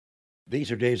These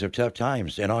are days of tough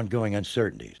times and ongoing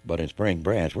uncertainties. But in Spring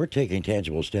Branch, we're taking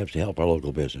tangible steps to help our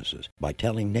local businesses by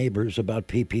telling neighbors about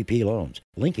PPP loans,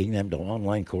 linking them to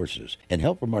online courses, and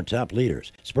help from our top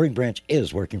leaders. Spring Branch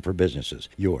is working for businesses.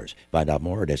 Yours. Find out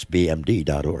more at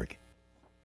sbmd.org.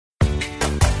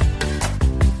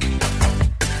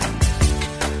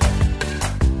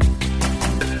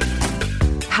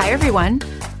 Hi, everyone.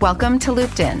 Welcome to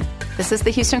Looped In. This is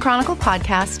the Houston Chronicle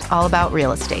podcast all about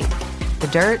real estate. The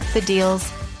dirt, the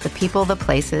deals, the people, the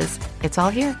places. It's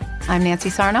all here. I'm Nancy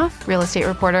Sarnoff, real estate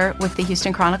reporter with the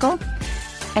Houston Chronicle.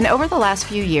 And over the last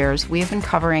few years, we have been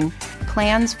covering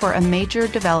plans for a major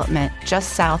development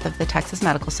just south of the Texas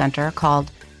Medical Center called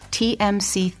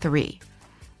TMC3.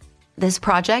 This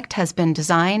project has been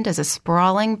designed as a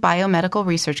sprawling biomedical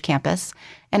research campus,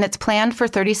 and it's planned for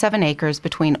 37 acres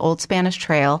between Old Spanish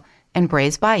Trail and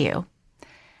Brays Bayou.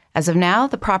 As of now,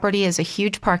 the property is a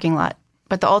huge parking lot,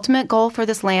 but the ultimate goal for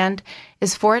this land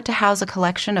is for it to house a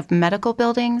collection of medical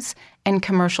buildings and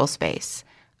commercial space,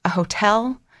 a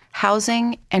hotel,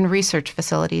 housing, and research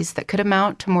facilities that could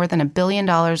amount to more than $1 billion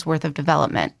worth of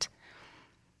development.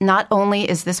 Not only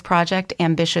is this project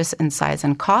ambitious in size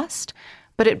and cost,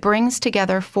 but it brings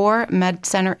together 4 med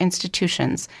center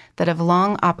institutions that have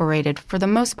long operated, for the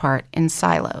most part, in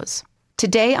silos.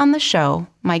 Today on the show,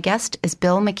 my guest is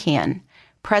Bill McKeon,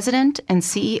 President and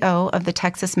CEO of the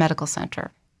Texas Medical Center.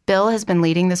 Bill has been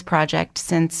leading this project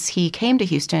since he came to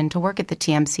Houston to work at the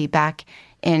TMC back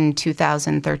in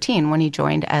 2013 when he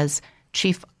joined as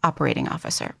Chief Operating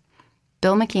Officer.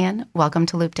 Bill McKeon, welcome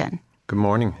to Looped In. Good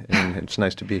morning, and it's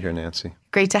nice to be here, Nancy.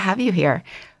 Great to have you here.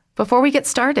 Before we get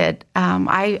started,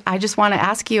 I just want to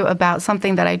ask you about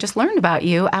something that I just learned about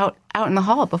you out in the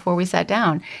hall before we sat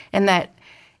down, and that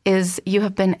is you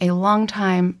have been a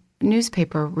longtime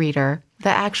newspaper reader, the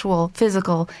actual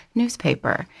physical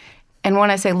newspaper. And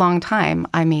when I say long time,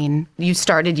 I mean you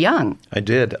started young. I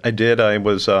did. I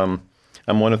was, I'm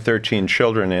one of 13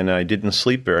 children, and I didn't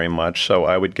sleep very much, so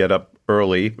I would get up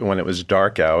early when it was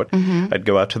dark out. Mm-hmm. I'd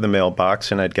go out to the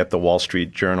mailbox, and I'd get the Wall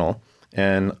Street Journal,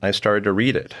 and I started to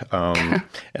read it. And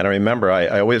I remember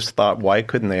I always thought, why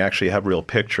couldn't they actually have real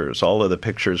pictures? All of the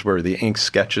pictures were the ink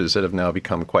sketches that have now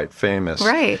become quite famous.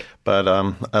 Right. But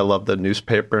I love the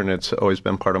newspaper, and it's always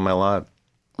been part of my life.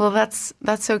 Well, that's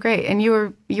so great. And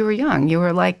you were young. You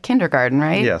were like kindergarten,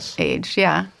 right? Yes. Age,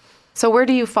 yeah. So where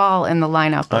do you fall in the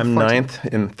lineup? I'm 9th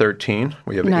in 13.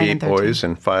 We have 8 boys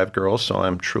and 5 girls, so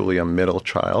I'm truly a middle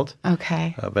child.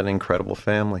 Okay. Of an incredible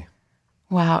family.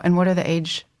 Wow. And what are the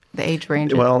age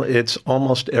range? Well, it's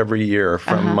almost every year,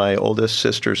 from my oldest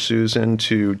sister, Susan,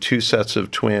 to 2 sets of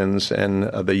twins, and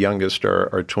the youngest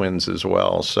are twins as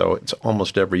well. So it's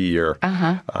almost every year.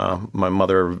 My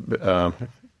mother,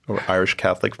 Irish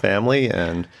Catholic family,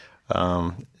 and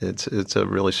it's a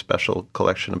really special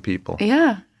collection of people.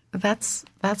 Yeah, that's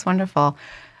wonderful.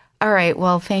 All right,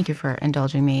 well, thank you for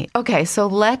indulging me. Okay, so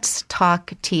let's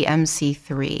talk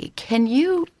TMC3. Can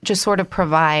you just sort of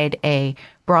provide a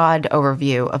broad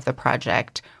overview of the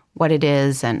project, what it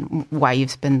is, and why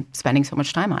you've been spending so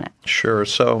much time on it? Sure.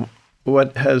 So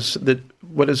what has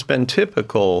been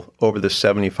typical over the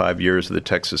 75 years of the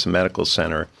Texas Medical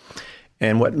Center,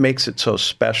 and what makes it so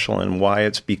special and why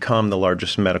it's become the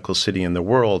largest medical city in the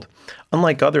world,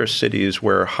 unlike other cities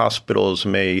where hospitals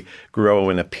may grow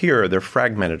and appear, they're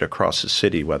fragmented across the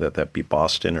city, whether that be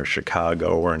Boston or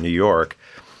Chicago or New York.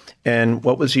 And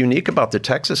what was unique about the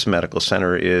Texas Medical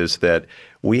Center is that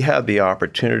we had the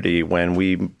opportunity when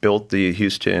we built the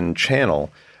Houston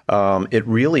Channel. It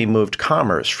really moved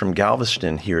commerce from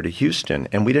Galveston here to Houston,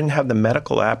 and we didn't have the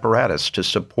medical apparatus to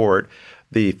support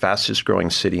the fastest growing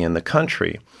city in the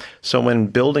country. So when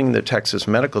building the Texas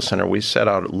Medical Center, we set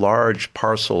out a large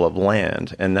parcel of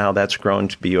land, and now that's grown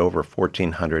to be over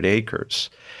 1,400 acres.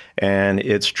 And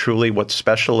it's truly what's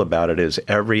special about it is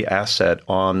every asset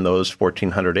on those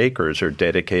 1,400 acres are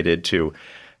dedicated to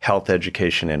health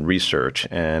education and research,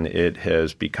 and it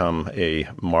has become a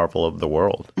marvel of the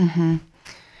world. Mm-hmm.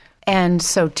 And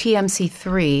so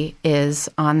TMC3 is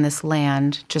on this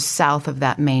land just south of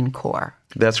that main core.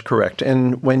 That's correct.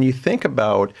 And when you think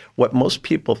about what most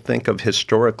people think of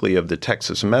historically of the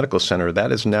Texas Medical Center,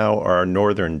 that is now our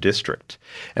northern district.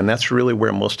 And that's really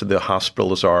where most of the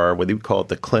hospitals are, what we call it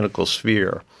the clinical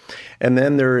sphere. And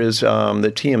then there is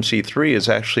the TMC3 is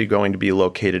actually going to be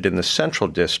located in the central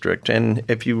district. And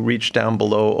if you reach down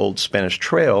below Old Spanish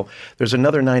Trail, there's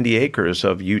another 90 acres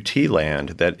of UT land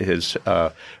that has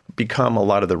become a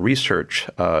lot of the research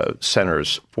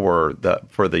centers for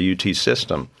the UT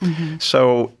system. Mm-hmm. So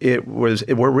so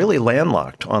we're really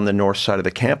landlocked on the north side of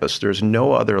the campus. There's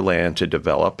no other land to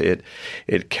develop. It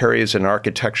carries an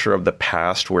architecture of the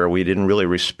past where we didn't really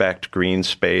respect green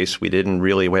space. We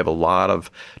have a lot of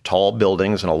tall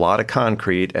buildings and a lot of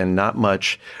concrete and not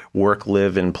much work,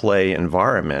 live, and play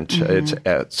environment. Mm-hmm.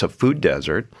 It's a food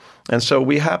desert. And so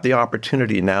we have the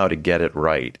opportunity now to get it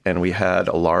right. And we had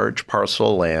a large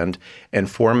parcel of land, and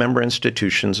 4 member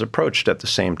institutions approached at the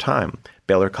same time: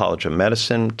 Baylor College of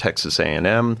Medicine, Texas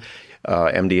A&M,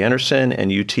 MD Anderson,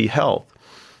 and UT Health.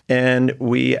 And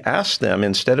we asked them,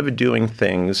 instead of doing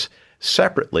things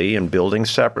separately and building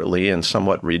separately and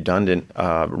somewhat redundant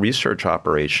research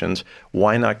operations,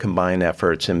 why not combine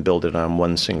efforts and build it on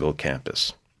one single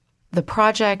campus? The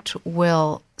project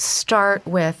will start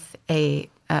with a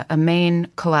main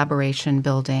collaboration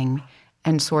building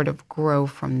and sort of grow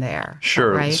from there.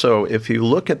 Sure. Right? So if you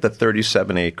look at the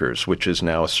 37 acres, which is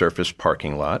now a surface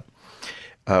parking lot,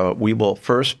 we will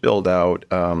first build out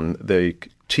the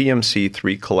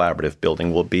TMC3 collaborative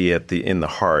building will be in the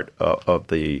heart of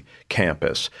the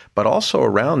campus. But also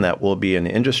around that will be an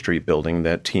industry building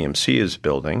that TMC is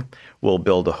building. We'll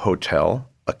build a hotel,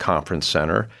 a conference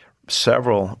center,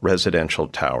 several residential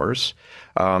towers.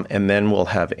 And then we'll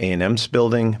have A&M's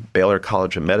building, Baylor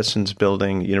College of Medicine's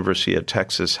building, University of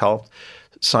Texas Health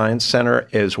Science Center,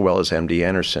 as well as MD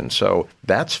Anderson. So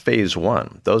that's phase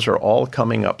 1. Those are all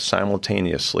coming up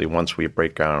simultaneously once we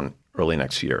break ground early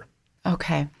next year.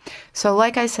 Okay. So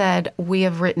like I said, we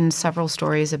have written several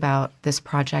stories about this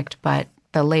project, but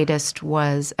the latest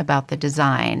was about the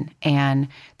design, and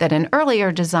that an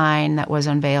earlier design that was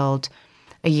unveiled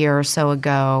a year or so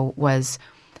ago was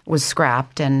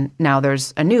scrapped, and now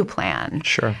there's a new plan.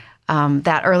 Sure.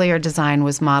 That earlier design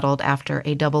was modeled after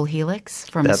a double helix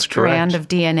from a strand of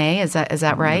DNA. Is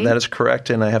that right? That is correct,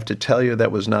 and I have to tell you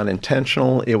that was not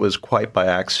intentional. It was quite by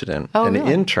accident. An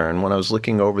intern, when I was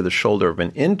looking over the shoulder of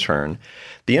an intern,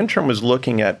 the intern was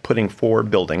looking at putting 4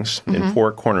 buildings in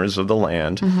 4 corners of the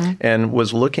land and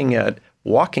was looking at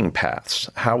walking paths.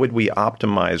 How would we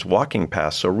optimize walking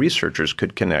paths so researchers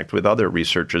could connect with other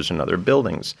researchers in other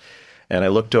buildings? And I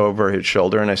looked over his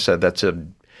shoulder and I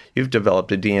said, you've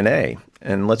developed a DNA,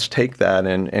 and let's take that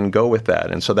and go with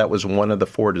that. And so that was one of the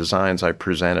 4 designs I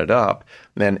presented up.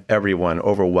 And everyone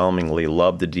overwhelmingly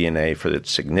loved the DNA for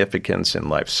its significance in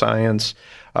life science.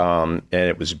 And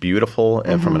it was beautiful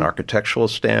and from an architectural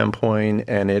standpoint,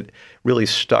 and it really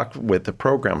stuck with the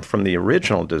program from the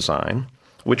original design,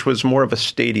 which was more of a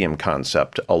stadium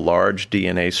concept, a large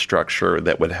DNA structure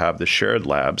that would have the shared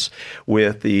labs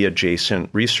with the adjacent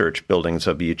research buildings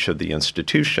of each of the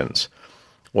institutions.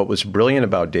 What was brilliant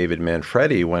about David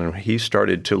Manfredi, when he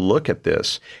started to look at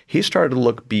this, he started to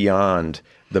look beyond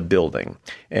the building.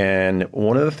 And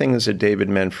one of the things that David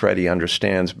Manfredi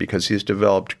understands, because he's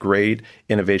developed great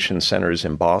innovation centers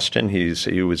in Boston,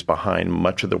 he was behind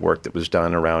much of the work that was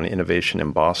done around innovation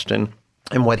in Boston.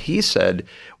 And what he said,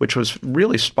 which was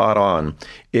really spot on,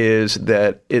 is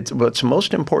that what's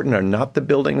most important are not the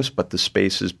buildings, but the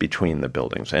spaces between the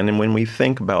buildings. And when we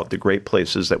think about the great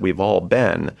places that we've all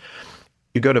been,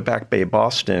 you go to Back Bay,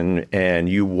 Boston, and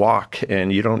you walk,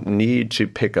 and you don't need to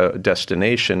pick a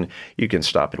destination. You can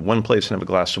stop at one place and have a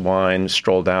glass of wine,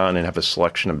 stroll down and have a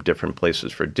selection of different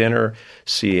places for dinner,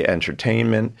 see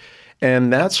entertainment.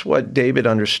 And that's what David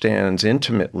understands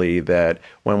intimately, that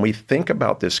when we think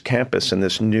about this campus and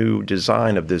this new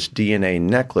design of this DNA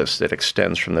necklace that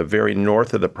extends from the very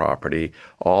north of the property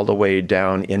all the way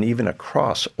down and even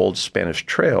across Old Spanish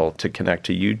Trail to connect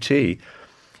to UT,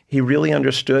 he really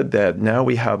understood that now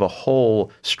we have a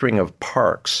whole string of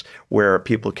parks where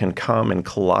people can come and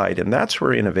collide, and that's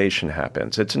where innovation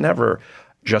happens. It's never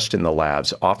just in the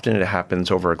labs. Often it happens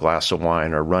over a glass of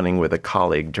wine or running with a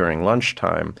colleague during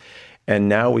lunchtime. And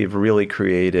now we've really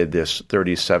created this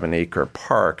 37-acre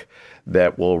park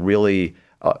that will really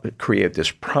create this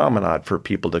promenade for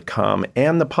people to come,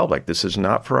 and the public. This is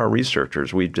not for our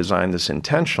researchers. We've designed this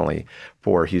intentionally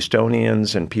for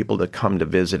Houstonians and people to come to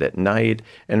visit at night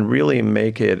and really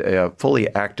make it fully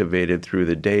activated through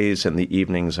the days and the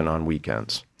evenings and on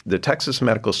weekends. The Texas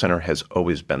Medical Center has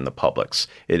always been the public's.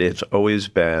 It has always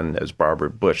been, as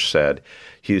Barbara Bush said,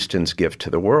 Houston's gift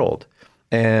to the world.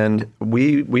 And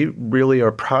we really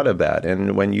are proud of that.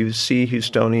 And when you see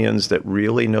Houstonians that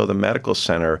really know the medical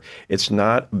center, it's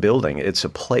not a building, it's a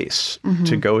place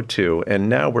to go to. And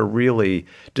now we're really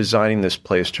designing this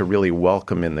place to really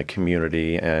welcome in the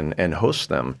community and host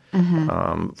them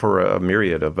for a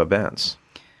myriad of events.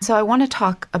 So I want to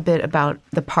talk a bit about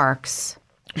the parks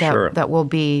that will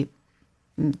be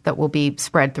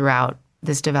spread throughout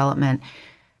this development.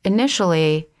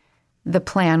 Initially, the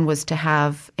plan was to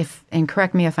have, and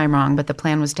correct me if I'm wrong, but the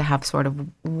plan was to have sort of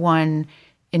one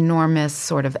enormous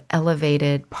sort of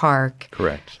elevated park.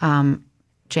 Correct.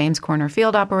 James Corner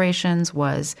Field Operations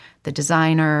was the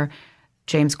designer.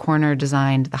 James Corner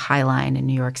designed the High Line in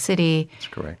New York City. That's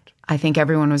correct. I think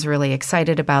everyone was really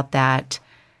excited about that.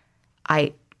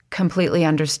 I completely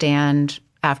understand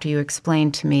after you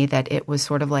explained to me that it was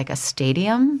sort of like a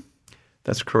stadium.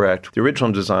 That's correct. The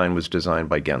original design was designed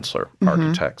by Gensler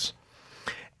Architects.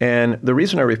 And the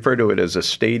reason I refer to it as a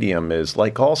stadium is,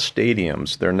 like all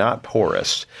stadiums, they're not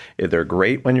porous. They're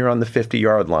great when you're on the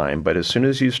 50-yard line, but as soon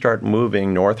as you start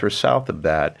moving north or south of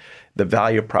that, the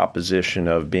value proposition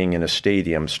of being in a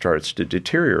stadium starts to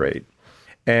deteriorate.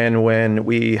 And when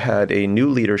we had a new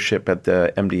leadership at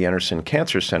the MD Anderson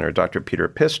Cancer Center, Dr. Peter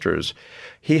Pisters,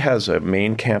 he has a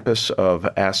main campus of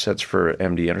assets for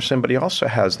MD Anderson, but he also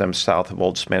has them south of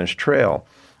Old Spanish Trail.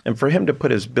 And for him to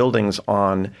put his buildings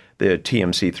on the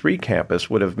TMC3 campus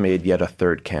would have made yet a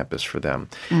third campus for them.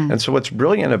 And so what's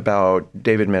brilliant about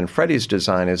David Manfredi's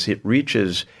design is it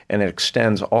reaches and it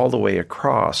extends all the way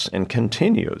across and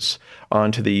continues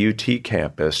onto the UT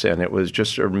campus. And it was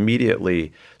just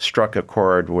immediately struck a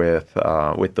chord with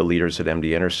the leaders at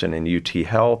MD Anderson and UT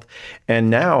Health. And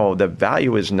now the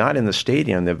value is not in the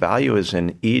stadium. The value is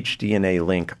in each DNA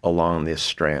link along this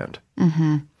strand.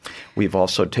 We've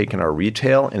also taken our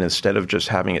retail, and instead of just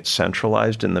having it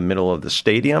centralized in the middle of the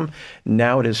stadium,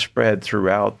 now it is spread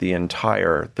throughout the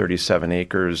entire 37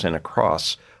 acres and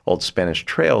across Old Spanish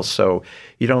Trail. So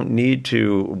you don't need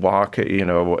to walk,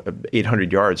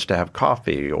 800 yards to have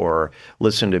coffee or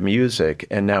listen to music.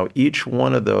 And now each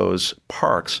one of those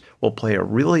parks will play a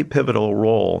really pivotal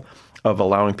role of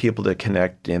allowing people to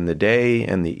connect in the day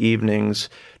and the evenings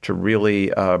to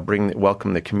really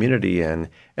welcome the community in.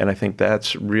 And I think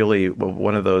that's really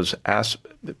one of those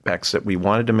aspects that we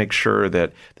wanted to make sure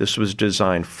that this was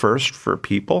designed first for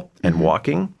people and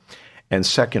walking, and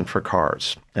second for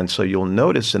cars. And so you'll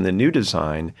notice in the new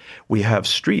design, we have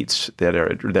streets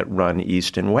that run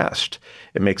east and west.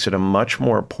 It makes it a much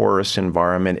more porous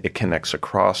environment. It connects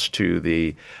across to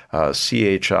the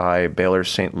CHI Baylor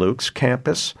St. Luke's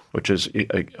campus, which is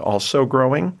also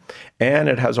growing. And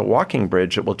it has a walking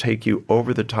bridge that will take you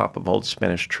over the top of Old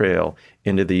Spanish Trail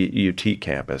into the UT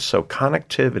campus. So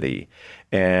connectivity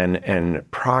and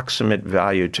proximate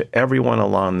value to everyone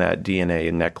along that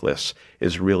DNA necklace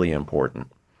is really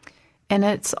important. And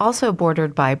it's also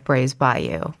bordered by Brays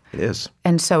Bayou. It is.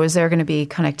 And so is there going to be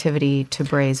connectivity to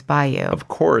Brays Bayou? Of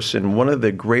course, and one of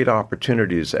the great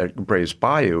opportunities at Brays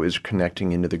Bayou is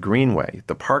connecting into the Greenway,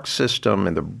 the park system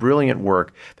and the brilliant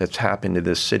work that's happened in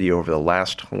this city over the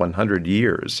last 100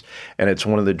 years. And it's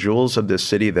one of the jewels of this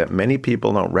city that many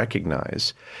people don't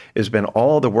recognize, has been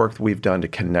all the work that we've done to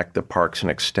connect the parks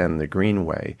and extend the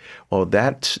Greenway. Well,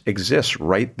 that exists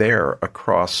right there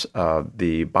across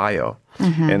the bayou.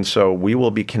 And so we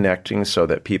will be connecting so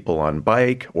that people on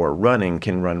bike or running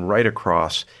can run right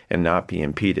across and not be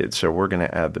impeded. So we're going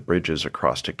to add the bridges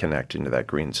across to connect into that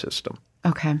green system.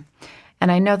 Okay.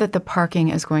 And I know that the parking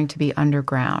is going to be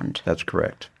underground. That's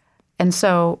correct. And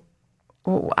so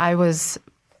I was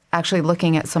actually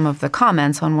looking at some of the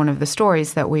comments on one of the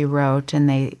stories that we wrote,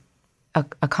 and a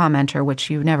commenter, which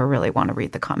you never really want to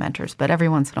read the commenters, but every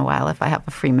once in a while, if I have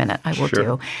a free minute, I will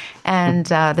do. And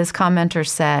this commenter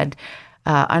said,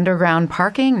 underground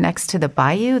parking next to the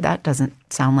bayou, that doesn't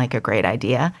sound like a great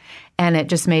idea. And it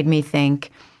just made me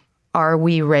think, are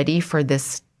we ready for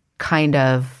this kind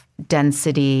of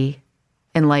density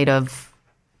in light of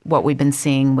what we've been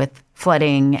seeing with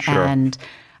flooding? And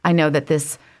I know that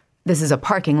this is a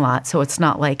parking lot, so it's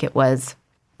not like it was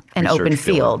an open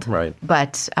field. Right.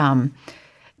 But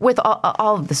with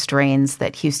all of the strains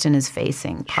that Houston is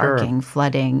facing, parking,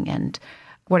 flooding, and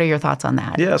what are your thoughts on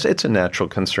that? Yes, it's a natural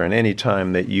concern.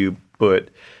 Anytime that you put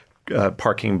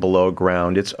parking below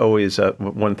ground, it's always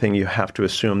one thing you have to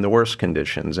assume the worst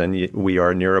conditions. And we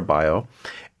are near a bio.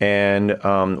 And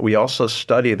we also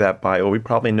study that bio. We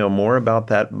probably know more about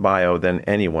that bio than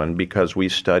anyone because we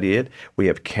study it. We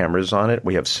have cameras on it.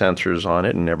 We have sensors on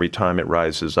it. And every time it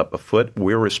rises up a foot,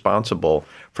 we're responsible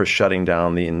for shutting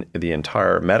down the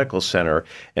entire medical center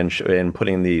and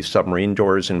putting the submarine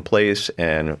doors in place.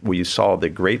 And we saw the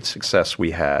great success we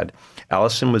had.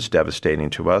 Allison was devastating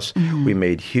to us. We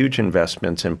made huge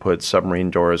investments and put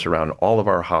submarine doors around all of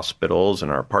our hospitals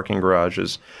and our parking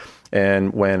garages.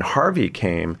 And when Harvey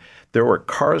came, there were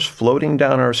cars floating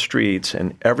down our streets,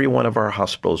 and every one of our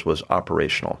hospitals was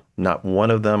operational. Not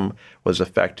one of them was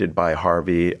affected by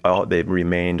Harvey. They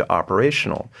remained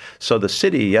operational. So the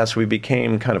city, yes, we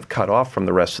became kind of cut off from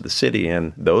the rest of the city,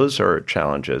 and those are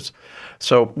challenges.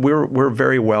 So we're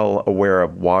very well aware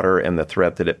of water and the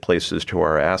threat that it places to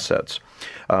our assets.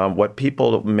 What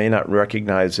people may not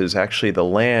recognize is actually the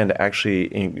land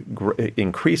actually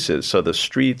increases. So the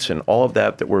streets and all of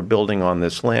that we're building on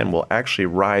this land will actually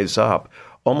rise up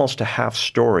almost a half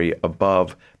story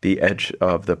above the edge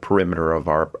of the perimeter of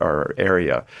our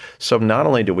area. So not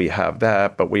only do we have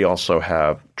that, but we also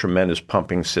have tremendous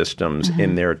pumping systems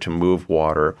in there to move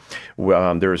water.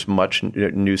 There's much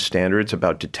new standards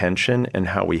about detention and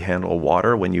how we handle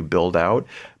water when you build out,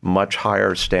 much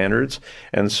higher standards.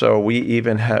 And so we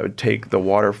even take the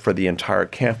water for the entire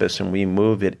campus and we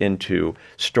move it into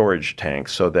storage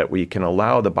tanks so that we can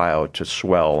allow the bio to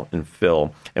swell and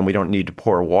fill, and we don't need to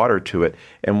pour water to it.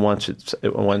 And once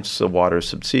the water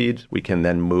subsides, we can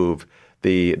then move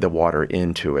the water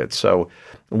into it. So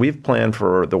we've planned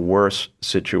for the worst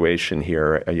situation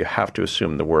here. You have to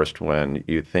assume the worst when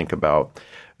you think about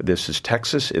this is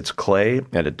Texas. It's clay,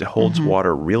 and it holds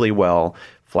water really well.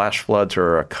 Flash floods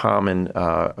are a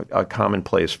common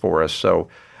place for us. So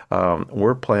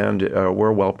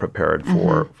we're well prepared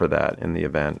for that in the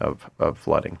event of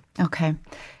flooding. Okay.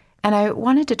 And I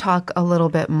wanted to talk a little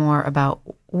bit more about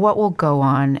what will go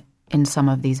on in some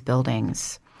of these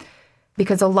buildings.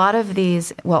 Because all of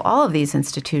these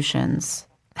institutions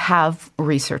have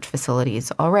research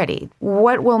facilities already.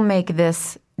 What will make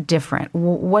this different?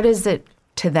 What is it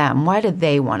to them? Why do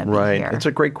they want to be here? Right. It's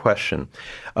a great question.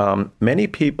 Many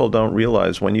people don't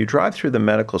realize when you drive through the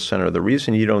medical center, the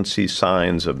reason you don't see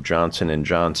signs of Johnson &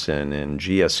 Johnson and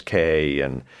GSK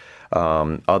and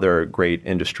other great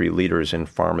industry leaders in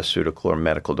pharmaceutical or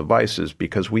medical devices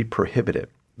because we prohibit it.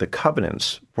 The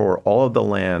covenants for all of the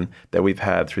land that we've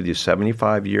had through these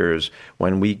 75 years,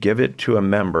 when we give it to a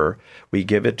member, we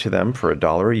give it to them for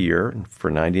 $1 a year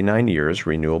for 99 years,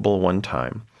 renewable one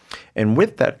time. And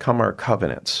with that come our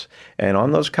covenants. And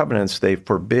on those covenants, they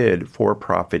forbid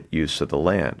for-profit use of the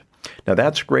land. Now,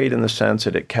 that's great in the sense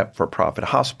that it kept for-profit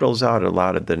hospitals out. It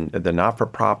allowed the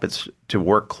not-for-profits to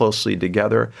work closely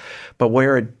together. But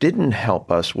where it didn't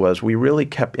help us was we really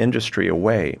kept industry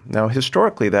away. Now,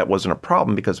 historically, that wasn't a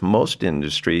problem because most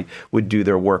industry would do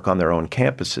their work on their own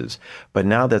campuses. But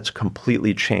now that's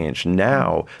completely changed.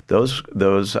 Now, those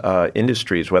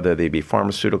industries, whether they be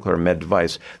pharmaceutical or med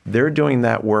device, they're doing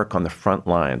that work on the front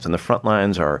lines. And the front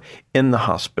lines are in the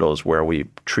hospitals where we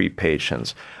treat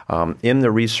patients, in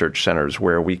the research centers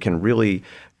where we can really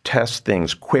test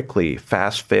things quickly,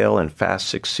 fast fail and fast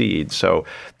succeed. So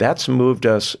that's moved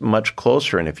us much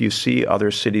closer. And if you see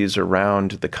other cities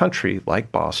around the country,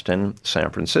 like Boston, San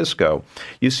Francisco,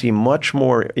 you see much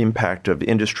more impact of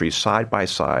industry side by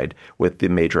side with the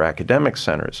major academic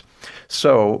centers.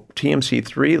 So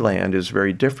TMC3 land is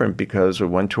very different because we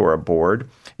went to our board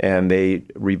and they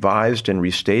revised and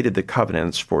restated the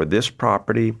covenants for this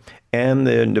property and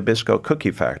the Nabisco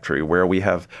Cookie Factory, where we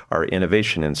have our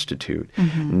Innovation Institute.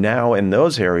 Now, in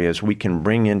those areas, we can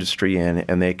bring industry in,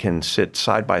 and they can sit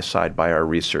side by our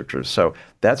researchers. So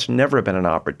that's never been an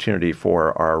opportunity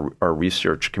for our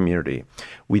research community.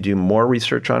 We do more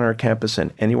research on our campus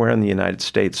than anywhere in the United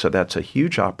States, so that's a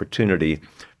huge opportunity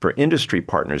for industry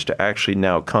partners to actually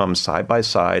now come side by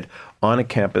side on a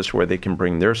campus where they can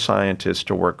bring their scientists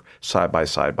to work side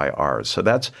by ours. So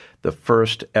that's the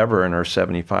first ever in our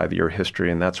 75-year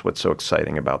history, and that's what's so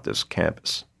exciting about this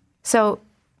campus. So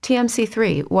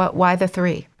TMC3, why the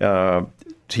 3?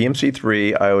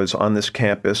 TMC3, I was on this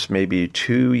campus maybe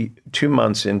two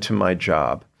months into my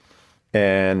job,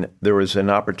 and there was an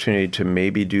opportunity to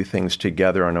maybe do things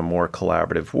together in a more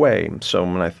collaborative way. So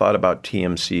when I thought about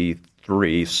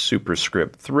TMC3,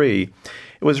 superscript 3,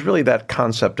 it was really that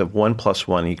concept of 1 +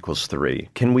 1 = 3.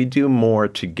 Can we do more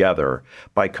together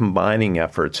by combining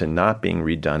efforts and not being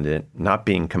redundant, not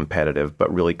being competitive,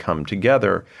 but really come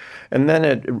together? And then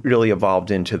it really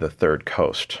evolved into the Third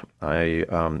Coast.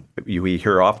 We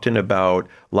hear often about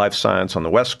life science on the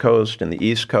West Coast and the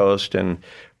East Coast, and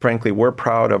frankly, we're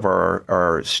proud of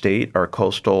our state, our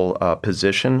coastal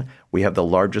position. We have the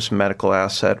largest medical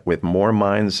asset with more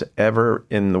minds ever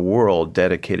in the world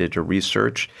dedicated to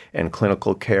research and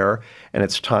clinical care, and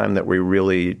it's time that we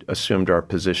really assumed our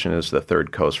position as the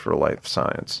Third Coast for life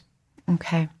science.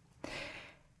 Okay.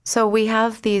 So we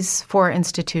have these 4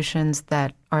 institutions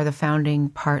that are the founding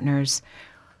partners.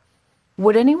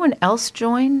 Would anyone else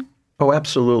join? Oh,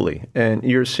 absolutely. And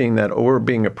you're seeing that we're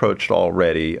being approached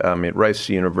already. At Rice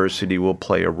University will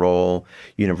play a role.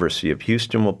 University of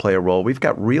Houston will play a role. We've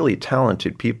got really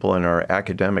talented people in our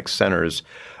academic centers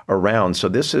around. So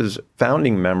this is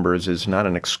founding members is not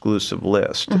an exclusive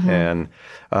list. Mm-hmm.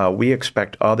 And we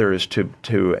expect others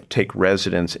to take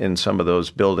residence in some of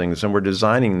those buildings, and we're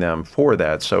designing them for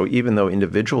that. So even though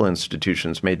individual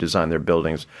institutions may design their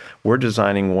buildings, we're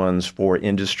designing ones for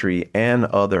industry and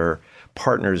other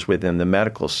partners within the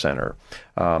medical center.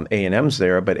 A&M's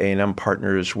there, but A&M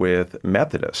partners with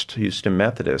Houston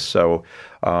Methodist. So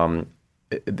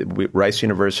Rice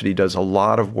University does a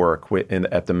lot of work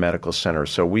at the medical center.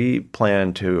 So we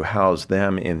plan to house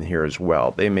them in here as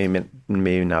well. They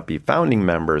may not be founding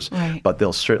members, right, but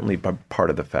they'll certainly be part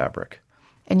of the fabric.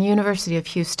 And University of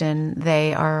Houston,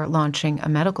 they are launching a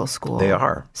medical school. They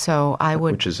are. So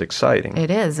which is exciting. It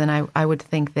is, and I would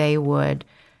think they would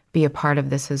be a part of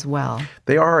this as well.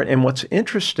 They are, and what's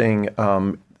interesting,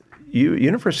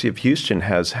 University of Houston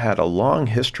has had a long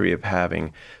history of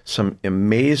having some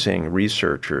amazing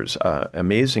researchers,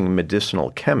 amazing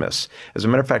medicinal chemists. As a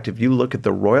matter of fact, if you look at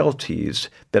the royalties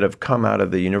that have come out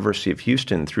of the University of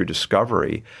Houston through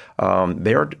discovery,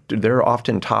 they're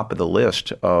often top of the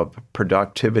list of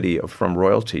productivity from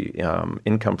royalty,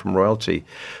 income from royalty.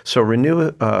 So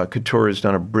Renew Couture has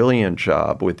done a brilliant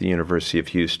job with the University of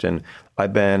Houston.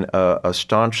 I've been a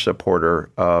staunch supporter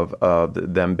of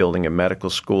them building a medical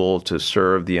school to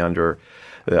serve the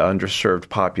underserved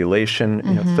population.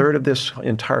 Mm-hmm. A third of this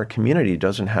entire community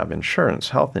doesn't have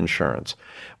health insurance.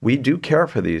 We do care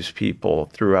for these people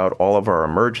throughout all of our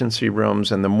emergency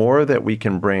rooms, and the more that we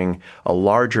can bring a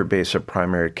larger base of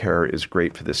primary care is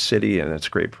great for the city, and it's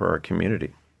great for our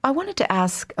community. I wanted to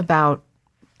ask about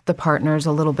the partners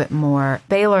a little bit more.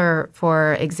 Baylor,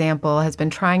 for example, has been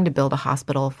trying to build a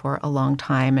hospital for a long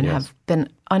time and have been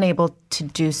unable to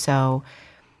do so.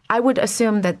 I would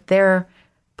assume that their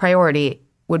priority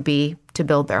would be to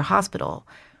build their hospital.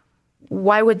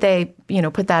 Why would they,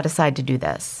 put that aside to do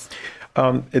this?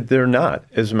 They're not.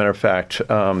 As a matter of fact,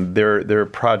 their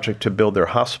project to build their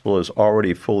hospital is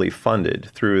already fully funded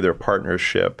through their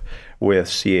partnership with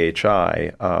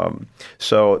CHI.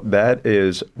 So that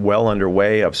is well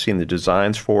underway. I've seen the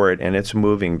designs for it, and it's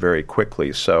moving very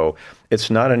quickly. So it's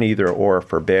not an either or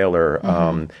for Baylor.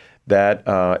 Mm-hmm.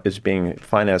 That is being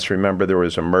financed. Remember, there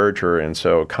was a merger, and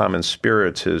so Common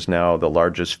Spirits is now the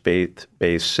largest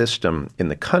faith-based system in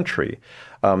the country.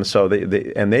 So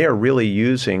they are really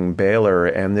using Baylor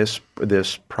and this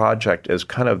project as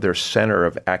kind of their center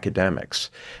of academics.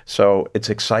 So it's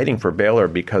exciting for Baylor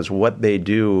because what they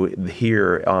do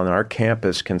here on our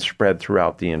campus can spread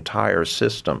throughout the entire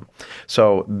system.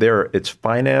 So it's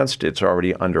financed. It's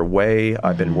already underway. Mm-hmm.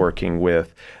 I've been working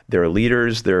with their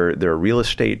leaders, their real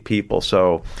estate people.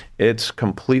 So it's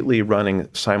completely running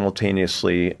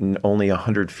simultaneously, only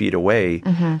 100 feet away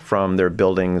mm-hmm. from their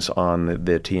buildings on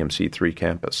the TMC3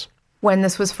 campus. When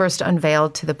this was first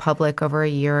unveiled to the public over a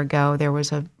year ago, there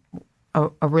was a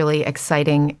really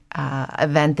exciting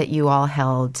event that you all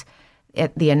held.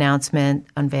 The announcement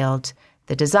unveiled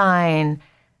the design.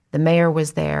 The mayor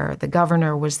was there. The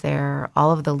governor was there.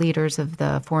 All of the leaders of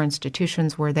the 4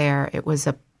 institutions were there. It was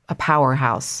a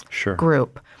powerhouse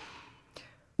group.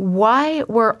 Why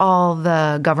were all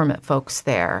the government folks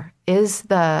there? Is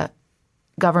the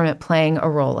government playing a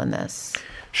role in this?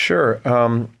 Sure.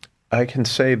 I can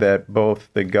say that both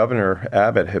the governor,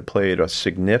 Abbott, had played a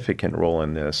significant role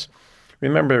in this.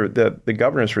 Remember that the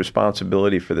governor's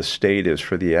responsibility for the state is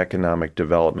for the economic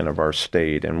development of our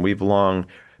state, and we've long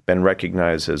been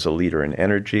recognized as a leader in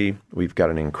energy. We've got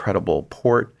an incredible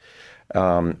port.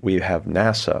 We have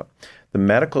NASA. The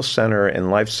medical center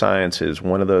and life science is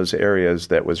one of those areas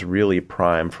that was really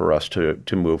prime for us to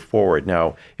move forward.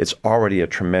 Now, it's already a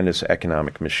tremendous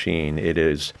economic machine. It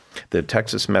is the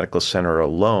Texas Medical Center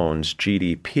alone's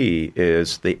GDP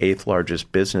is the 8th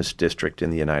largest business district in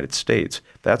the United States.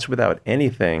 That's without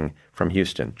anything from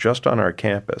Houston, just on our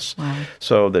campus. Wow.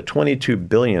 So the $22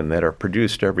 billion that are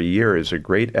produced every year is a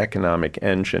great economic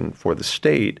engine for the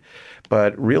state.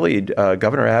 But really,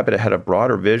 Governor Abbott had a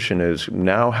broader vision is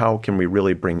now how can we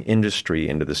really bring industry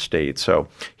into the state? So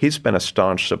he's been a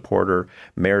staunch supporter.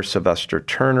 Mayor Sylvester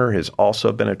Turner has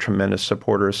also been a tremendous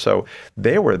supporter. So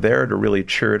they were there to really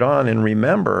cheer it on. And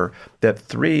remember that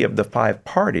 3 of the 5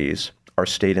 parties are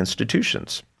state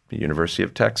institutions. The University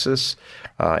of Texas,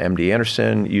 MD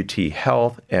Anderson, UT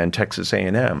Health, and Texas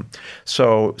A&M.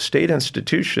 So state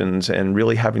institutions and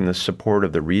really having the support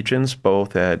of the regions,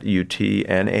 both at UT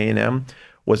and A&M,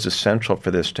 was essential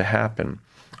for this to happen.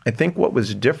 I think what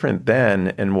was different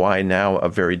then and why now a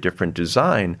very different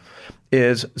design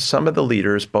is some of the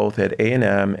leaders, both at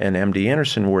A&M and MD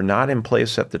Anderson, were not in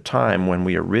place at the time when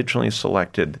we originally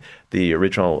selected the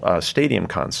original stadium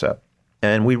concept.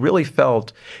 And we really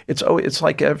felt it's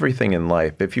like everything in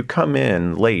life. If you come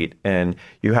in late and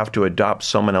you have to adopt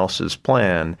someone else's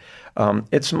plan,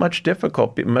 it's much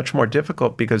more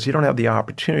difficult because you don't have the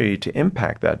opportunity to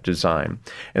impact that design.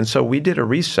 And so we did a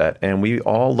reset, and we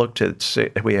all looked at,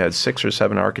 we had 6 or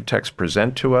 7 architects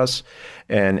present to us,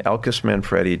 and Elkis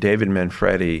Manfredi, David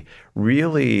Manfredi,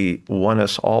 really won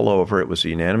us all over. It was a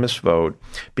unanimous vote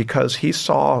because he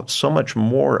saw so much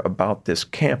more about this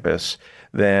campus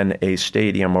than a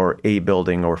stadium or a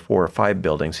building or 4 or 5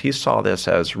 buildings. He saw this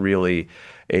as really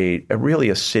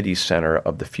a city center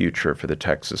of the future for the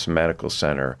Texas Medical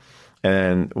Center.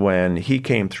 And when he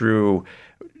came through,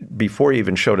 before he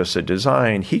even showed us a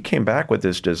design, he came back with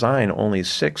this design only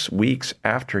 6 weeks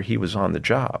after he was on the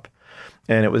job.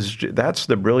 And that's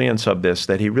the brilliance of this,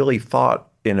 that he really thought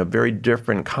in a very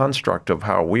different construct of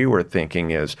how we were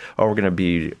thinking is, we're going to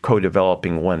be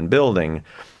co-developing one building.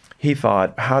 He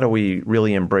thought, how do we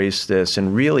really embrace this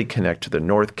and really connect to the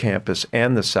North Campus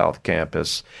and the South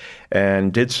Campus,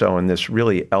 and did so in this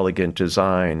really elegant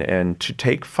design. And to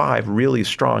take 5 really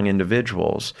strong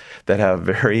individuals that have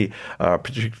very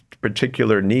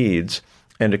particular needs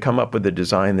and to come up with a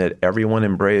design that everyone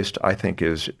embraced, I think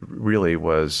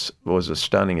was a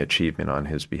stunning achievement on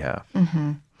his behalf.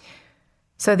 Mm-hmm.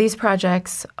 So these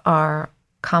projects are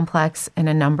complex in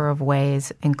a number of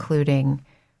ways, including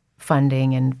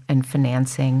funding and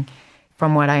financing.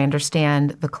 From what I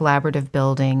understand, the collaborative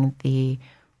building, the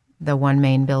one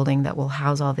main building that will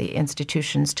house all the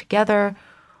institutions together,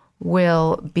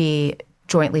 will be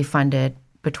jointly funded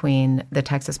between the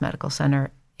Texas Medical Center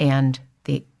and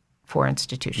the 4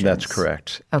 institutions. That's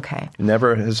correct. Okay.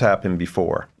 Never has happened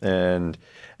before. And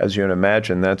as you can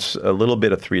imagine, that's a little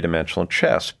bit of three-dimensional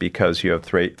chess because you have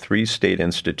 3 state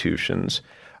institutions,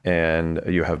 and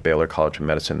you have Baylor College of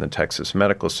Medicine and the Texas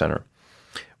Medical Center.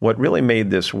 What really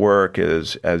made this work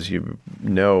is, as you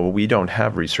know, we don't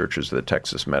have researchers at the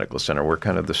Texas Medical Center. We're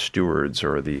kind of the stewards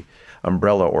or the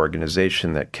umbrella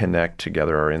organization that connect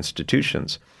together our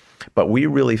institutions. But we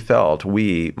really felt,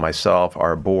 myself,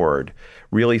 our board,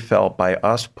 really felt by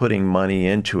us putting money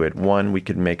into it, one, we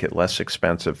could make it less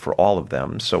expensive for all of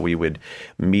them. So we would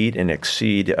meet and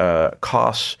exceed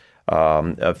costs,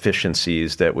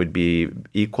 efficiencies that would be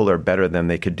equal or better than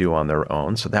they could do on their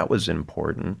own. So that was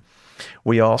important.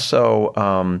 We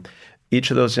also,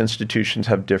 each of those institutions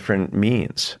have different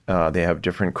means. They have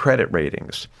different credit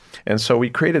ratings. And so we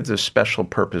created this special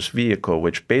purpose vehicle,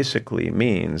 which basically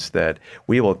means that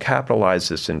we will capitalize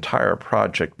this entire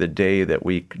project the day that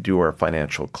we do our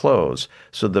financial close.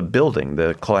 So the building,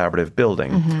 the collaborative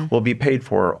building, will be paid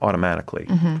for automatically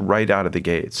right out of the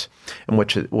gates. And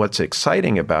what's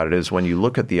exciting about it is when you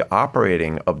look at the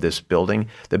operating of this building,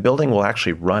 the building will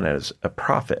actually run as a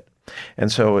profit.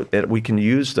 And so we can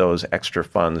use those extra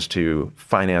funds to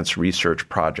finance research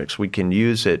projects. We can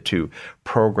use it to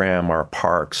program our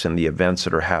parks and the events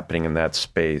that are happening in that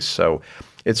space. So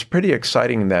it's pretty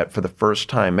exciting that for the first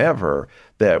time ever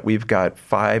that we've got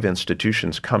 5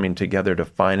 institutions coming together to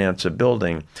finance a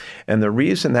building. And the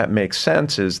reason that makes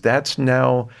sense is that's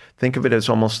now, think of it as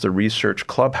almost the research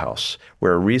clubhouse,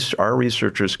 where our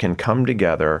researchers can come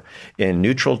together in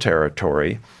neutral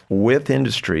territory with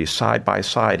industry side by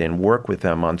side and work with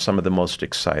them on some of the most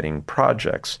exciting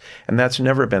projects. And that's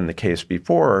never been the case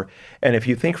before. And if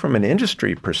you think from an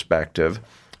industry perspective,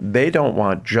 they don't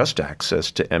want just access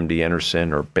to MD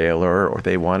Anderson or Baylor, or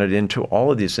they want it into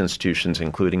all of these institutions,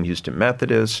 including Houston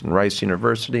Methodist and Rice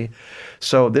University.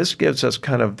 So this gives us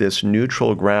kind of this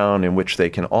neutral ground in which they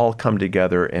can all come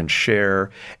together and share.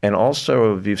 And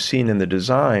also, if you've seen in the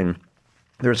design,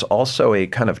 there's also a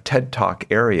kind of TED Talk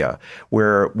area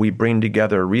where we bring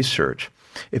together research.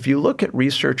 If you look at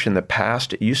research in the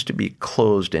past, it used to be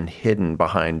closed and hidden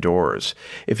behind doors.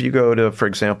 If you go to, for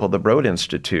example, the Broad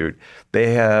Institute,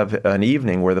 they have an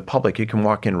evening where the public, you can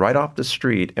walk in right off the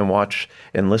street and watch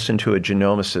and listen to a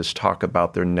genomicist talk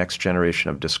about their next generation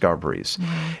of discoveries.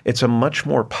 It's a much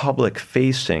more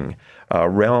public-facing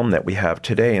realm that we have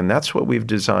today, and that's what we've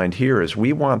designed here. Is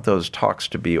we want those talks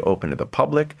to be open to the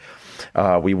public.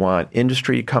 We want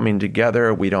industry coming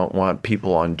together. We don't want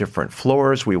people on different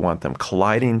floors. We want them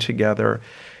colliding together.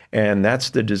 And that's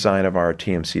the design of our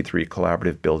TMC3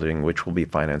 collaborative building, which will be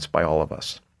financed by all of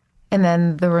us. And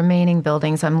then the remaining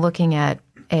buildings, I'm looking at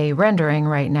a rendering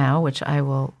right now, which I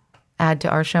will add to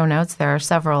our show notes. There are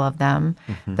several of them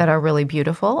that are really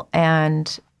beautiful,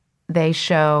 and they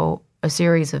show a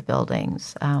series of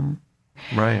buildings.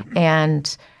 Right.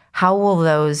 And How will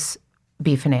those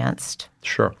be financed?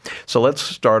 Sure. So let's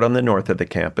start on the north of the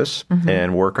campus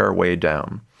and work our way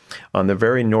down. On the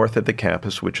very north of the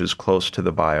campus, which is close to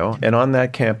the bio, and on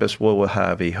that campus we'll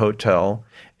have a hotel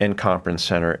and conference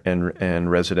center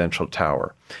and residential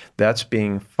tower. That's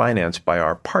being financed by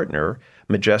our partner,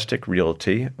 Majestic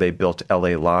Realty. They built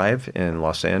LA Live in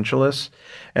Los Angeles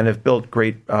and have built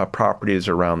great properties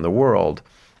around the world.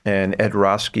 And Ed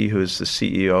Roski, who's the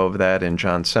CEO of that, and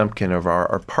John Semkin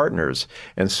are partners.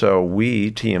 And so we,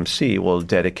 TMC, will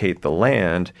dedicate the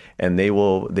land, and they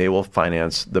will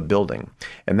finance the building.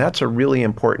 And that's a really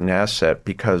important asset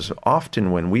because often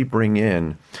when we bring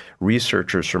in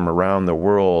researchers from around the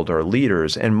world or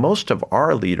leaders, and most of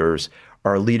our leaders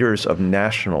are leaders of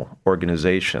national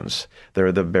organizations.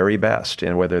 They're the very best,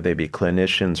 and whether they be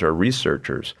clinicians or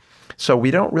researchers. So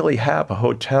we don't really have a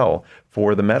hotel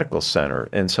for the medical center.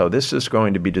 And so this is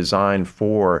going to be designed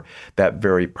for that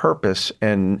very purpose.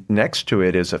 And next to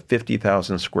it is a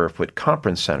 50,000 square foot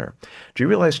conference center. Do you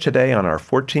realize today on our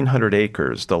 1,400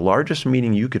 acres, the largest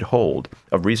meeting you could hold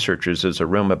of researchers is a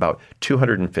room about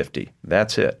 250.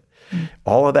 That's it.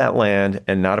 All of that land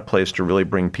and not a place to really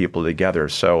bring people together.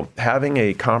 So having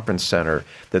a conference center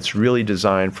that's really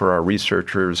designed for our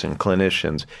researchers and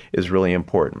clinicians is really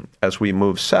important. As we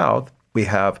move south, we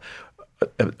have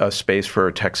a space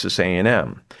for Texas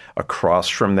A&M. Across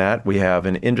from that, we have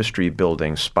an industry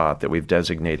building spot that we've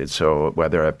designated. So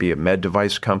whether it be a med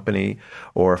device company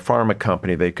or a pharma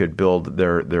company, they could build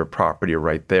their property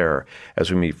right there.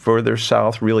 As we move further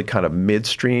south, really kind of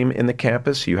midstream in the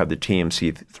campus, you have the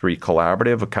TMC3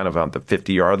 Collaborative, kind of on the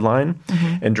 50-yard line.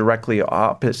 And directly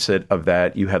opposite of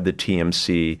that, you have the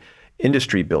TMC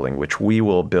industry building, which we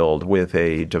will build with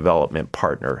a development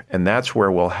partner. And that's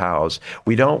where we'll house.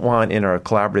 We don't want in our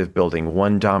collaborative building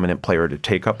one dominant player to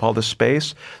take up all the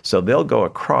space. So they'll go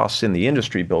across in the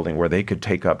industry building where they could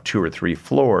take up 2 or 3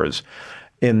 floors.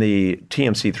 In the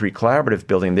TMC3 collaborative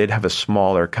building, they'd have a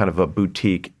smaller kind of a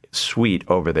boutique suite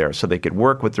over there so they could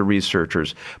work with the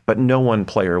researchers, but no one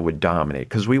player would dominate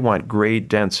because we want great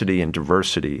density and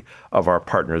diversity of our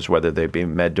partners, whether they be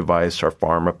med device or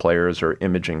pharma players or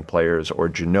imaging players or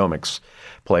genomics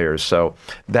players. So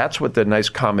that's what the nice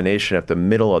combination at the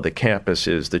middle of the campus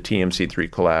is, the TMC3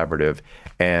 Collaborative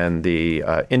and the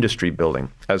industry building.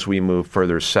 As we move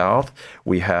further south,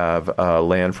 we have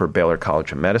land for Baylor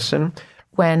College of Medicine.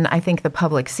 When I think the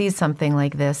public sees something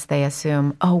like this, they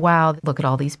assume, oh, wow, look at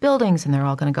all these buildings and they're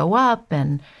all going to go up.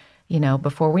 And,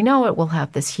 before we know it, we'll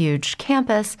have this huge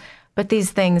campus. But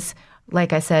these things,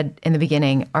 like I said in the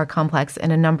beginning, are complex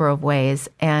in a number of ways.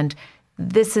 And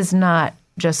this is not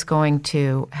just going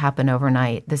to happen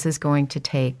overnight. This is going to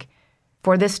take,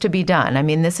 for this to be done. I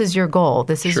mean, this is your goal.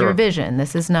 This is your vision.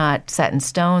 This is not set in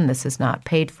stone. This is not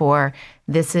paid for.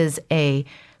 This is a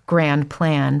grand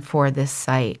plan for this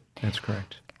site. That's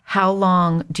correct. How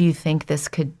long do you think this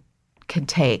could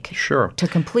take to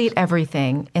complete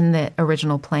everything in the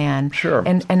original plan?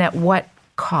 And at what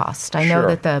cost? I know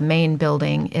that the main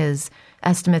building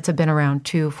estimates have been around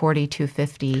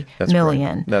 $240-250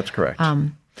 million. Correct. That's correct.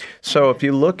 So if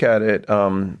you look at it,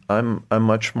 I'm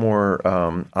much more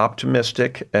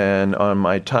optimistic and on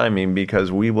my timing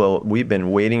because we've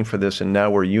been waiting for this and now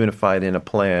we're unified in a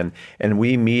plan and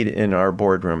we meet in our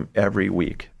boardroom every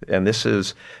week. And this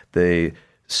is the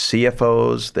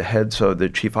CFOs, the heads, so the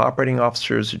chief operating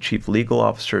officers, the chief legal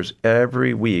officers,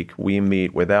 every week we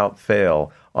meet without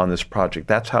fail on this project.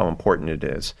 That's how important it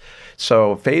is.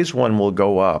 So phase 1 will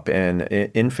go up, and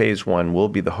in phase 1 will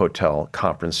be the hotel,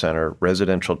 conference center,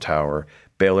 residential tower,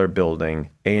 Baylor building,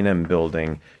 A&M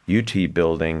building, UT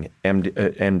building,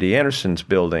 MD Anderson's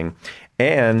building,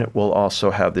 and we'll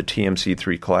also have the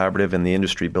TMC3 Collaborative and the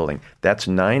industry building. That's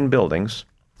 9 buildings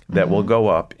that will go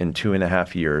up in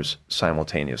 2.5 years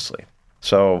simultaneously.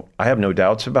 So I have no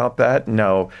doubts about that.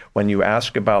 Now, when you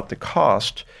ask about the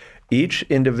cost, each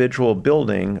individual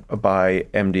building by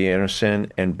MD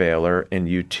Anderson and Baylor and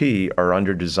UT are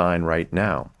under design right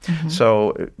now.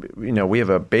 So, we have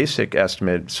a basic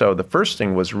estimate. So the first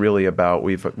thing was really about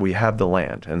we have the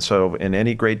land. And so in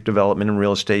any great development in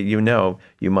real estate, you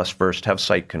must first have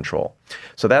site control.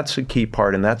 So that's a key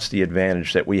part, and that's the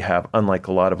advantage that we have. Unlike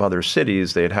a lot of other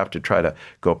cities, they'd have to try to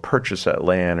go purchase that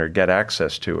land or get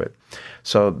access to it.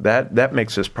 So that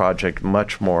makes this project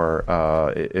much more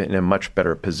in a much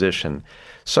better position.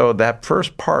 So that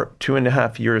first part,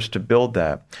 2.5 years to build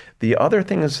that. The other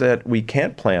thing is that we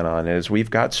can't plan on is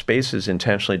we've got spaces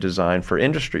intentionally designed for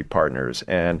industry partners,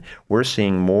 and we're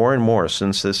seeing more and more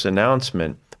since this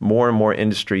announcement, more and more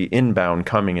industry inbound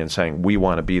coming and saying, we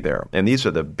want to be there. And these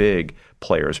are the big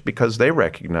players because they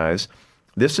recognize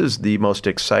This is the most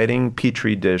exciting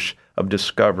petri dish of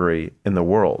discovery in the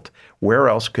world. Where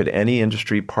else could any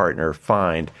industry partner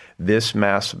find this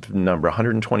massive number,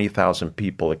 120,000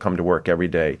 people that come to work every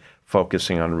day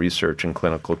focusing on research and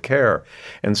clinical care?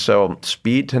 And so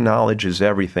speed to knowledge is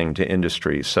everything to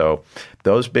industry. So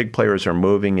those big players are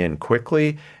moving in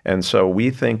quickly. And so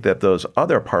we think that those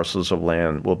other parcels of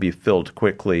land will be filled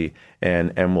quickly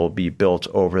and will be built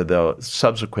over the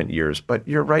subsequent years. But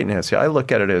you're right, Nancy. I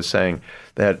look at it as saying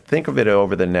that think of it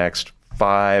over the next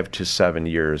 5 to 7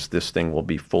 years, this thing will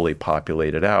be fully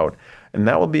populated out. And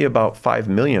that will be about 5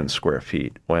 million square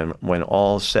feet when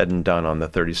all is said and done on the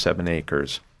 37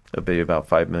 acres. It'll be about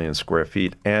 5 million square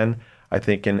feet. And I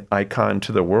think an icon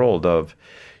to the world of,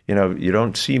 you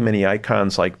don't see many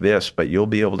icons like this, but you'll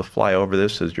be able to fly over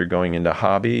this as you're going into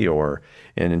Hobby or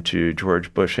into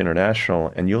George Bush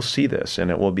International, and you'll see this.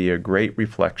 And it will be a great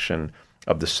reflection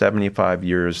of the 75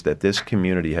 years that this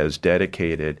community has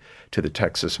dedicated to the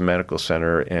Texas Medical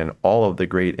Center and all of the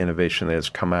great innovation that has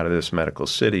come out of this medical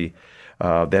city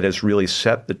that has really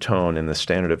set the tone in the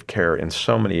standard of care in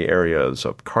so many areas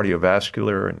of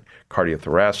cardiovascular and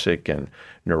cardiothoracic and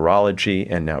neurology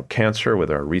and now cancer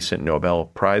with our recent Nobel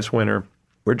Prize winner.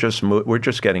 We're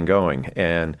just getting going,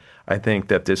 and I think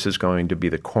that this is going to be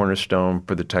the cornerstone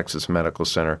for the Texas Medical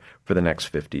Center for the next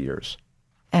 50 years.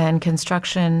 And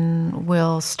construction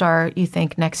will start, you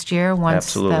think, next year once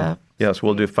Absolutely. Yes,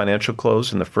 we'll do financial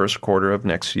close in the first quarter of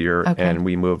next year, and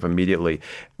we move immediately.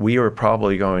 We are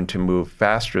probably going to move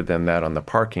faster than that on the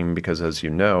parking because, as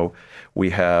you know, we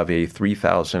have a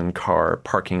 3,000-car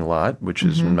parking lot, which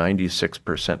is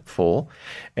 96% full,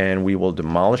 and we will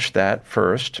demolish that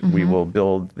first. We will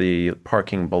build the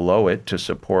parking below it to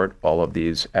support all of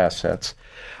these assets.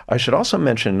 I should also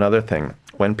mention another thing.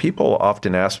 When people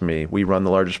often ask me, we run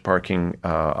the largest parking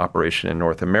operation in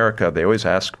North America, they always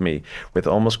ask me with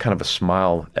almost kind of a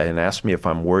smile and ask me if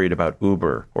I'm worried about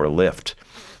Uber or Lyft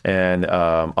and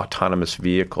autonomous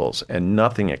vehicles. And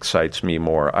nothing excites me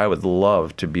more. I would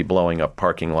love to be blowing up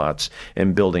parking lots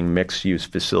and building mixed-use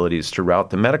facilities throughout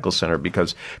the medical center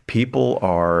because people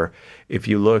are, if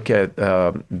you look at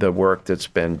the work that's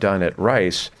been done at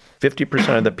Rice,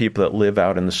 50% of the people that live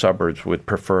out in the suburbs would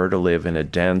prefer to live in a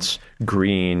dense,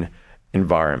 green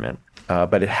environment.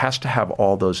 But it has to have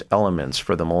all those elements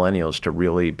for the millennials to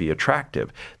really be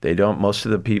attractive. Most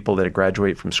of the people that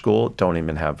graduate from school don't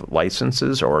even have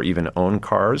licenses or even own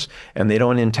cars, and they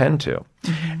don't intend to.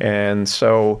 And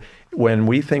so when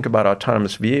we think about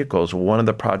autonomous vehicles, one of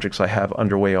the projects I have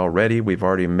underway already, we've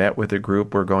already met with a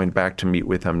group, we're going back to meet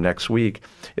with them next week,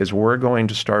 is we're going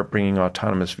to start bringing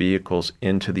autonomous vehicles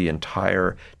into the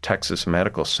entire Texas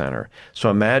Medical Center. So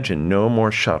imagine no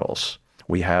more shuttles.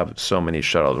 We have so many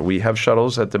shuttles. We have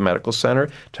shuttles at the medical center.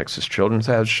 Texas Children's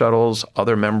has shuttles.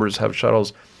 Other members have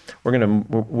shuttles.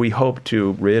 We hope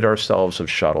to rid ourselves of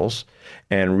shuttles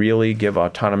and really give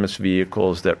autonomous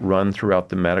vehicles that run throughout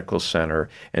the medical center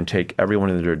and take everyone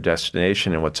to their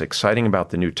destination. And what's exciting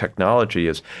about the new technology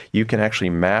is you can actually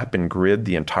map and grid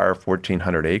the entire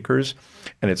 1,400 acres,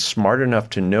 and it's smart enough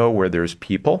to know where there's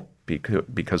people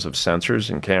because of sensors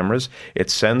and cameras. It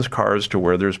sends cars to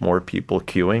where there's more people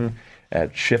queuing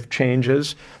at shift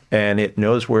changes, and it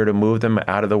knows where to move them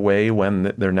out of the way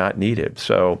when they're not needed.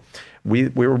 So we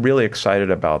were really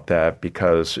excited about that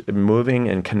because moving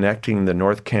and connecting the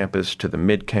North Campus to the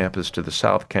Mid Campus to the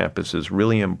South Campus is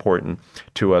really important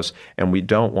to us, and we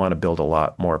don't want to build a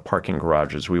lot more parking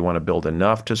garages. We want to build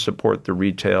enough to support the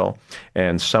retail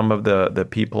and some of the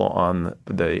people on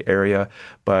the area,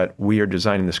 but we are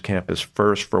designing this campus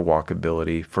first for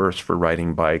walkability, first for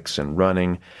riding bikes and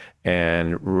running,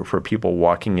 and for people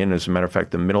walking in. As a matter of fact,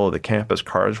 the middle of the campus,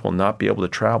 cars will not be able to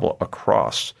travel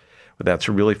across. That's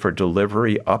really for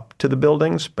delivery up to the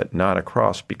buildings, but not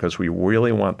across, because we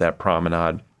really want that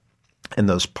promenade and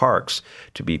those parks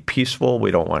to be peaceful. We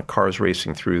don't want cars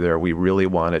racing through there. We really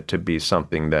want it to be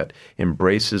something that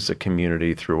embraces the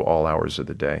community through all hours of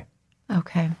the day.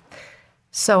 Okay.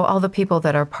 So all the people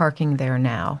that are parking there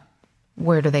now,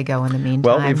 where do they go in the meantime?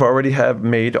 Well, we've already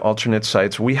made alternate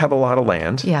sites. We have a lot of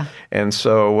land. Yeah. And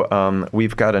so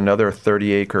we've got another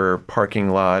 30-acre parking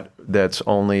lot that's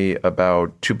only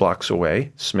about 2 blocks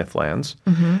away, Smithlands.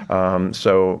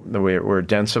 So we're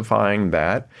densifying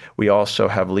that. We also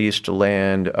have leased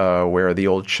land where the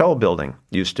old Shell building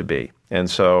used to be. And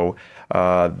so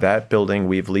that building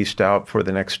we've leased out for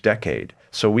the next decade.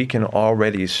 So we can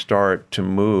already start to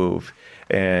move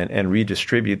and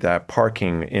redistribute that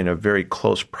parking in a very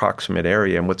close proximate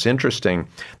area. And what's interesting,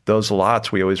 those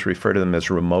lots, we always refer to them as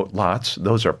remote lots.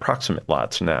 Those are proximate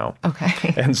lots now.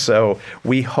 Okay. And so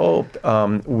we hope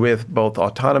with both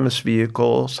autonomous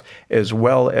vehicles as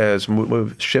well as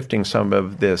shifting some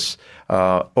of this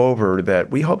over,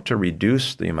 that we hope to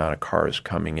reduce the amount of cars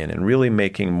coming in and really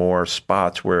making more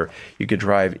spots where you could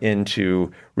drive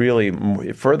into really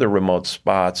further remote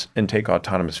spots and take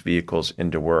autonomous vehicles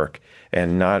into work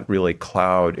and not really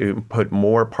put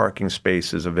more parking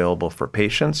spaces available for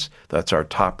patients. That's our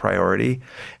top priority.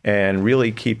 And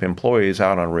really keep employees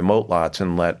out on remote lots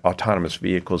and let autonomous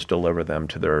vehicles deliver them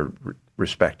to their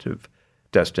respective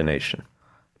destination.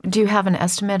 Do you have an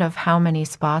estimate of how many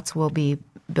spots will be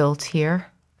built here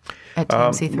at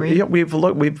TMC3? Yeah,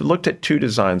 we've looked at 2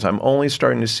 designs. I'm only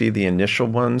starting to see the initial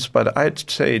ones, but I'd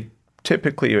say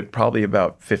typically it probably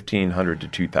about 1,500 to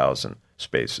 2,000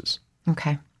 spaces.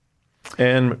 Okay.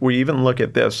 And we even look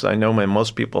at this. I know when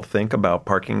most people think about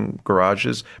parking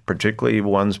garages, particularly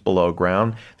ones below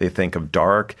ground, they think of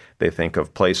dark, they think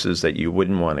of places that you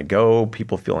wouldn't want to go,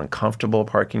 people feel uncomfortable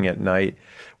parking at night.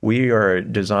 We are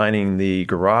designing the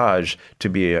garage to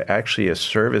be actually a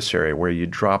service area where you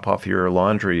drop off your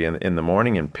laundry in the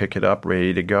morning and pick it up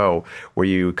ready to go, where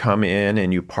you come in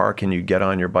and you park and you get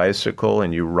on your bicycle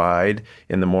and you ride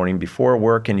in the morning before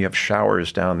work, and you have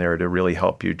showers down there to really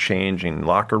help you change in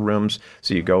locker rooms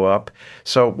so you go up.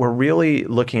 So we're really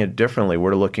looking at it differently.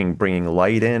 We're bringing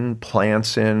light in,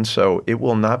 plants in, so it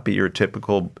will not be your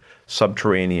typical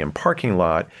subterranean parking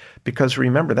lot. Because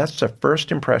remember, that's the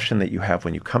first impression that you have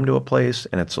when you come to a place,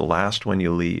 and it's the last when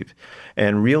you leave.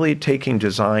 And really taking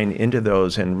design into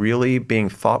those and really being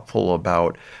thoughtful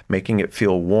about making it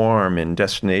feel warm and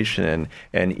destination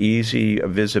and easy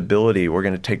visibility. We're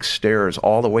going to take stairs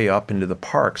all the way up into the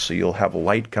park, so you'll have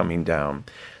light coming down.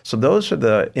 So those are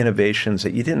the innovations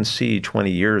that you didn't see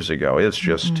 20 years ago. It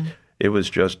was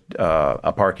just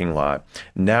a parking lot.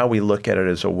 Now we look at it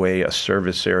as a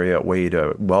service area, a way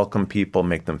to welcome people,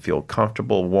 make them feel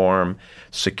comfortable, warm,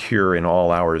 secure in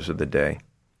all hours of the day.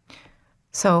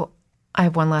 So I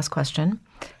have one last question.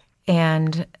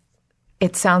 And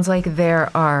it sounds like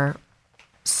there are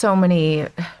so many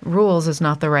rules is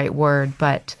not the right word,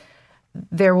 but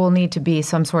there will need to be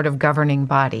some sort of governing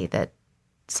body that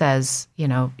says,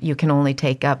 you can only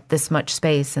take up this much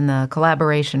space in the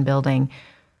collaboration building.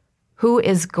 Who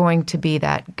is going to be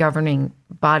that governing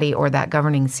body or that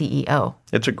governing CEO?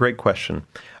 It's a great question.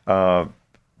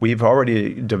 We've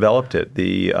already developed it.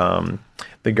 The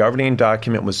governing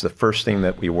document was the first thing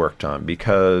that we worked on,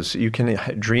 because you can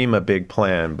dream a big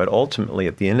plan, but ultimately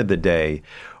at the end of the day,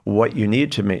 what you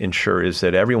need to ensure is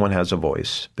that everyone has a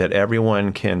voice, that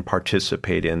everyone can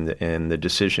participate in the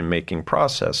decision-making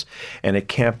process, and it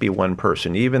can't be one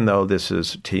person. Even though this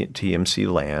is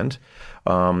TMC land,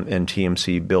 and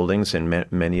TMC buildings in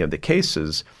many of the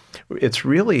cases, it's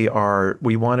really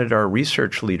we wanted our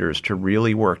research leaders to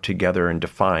really work together and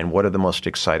define what are the most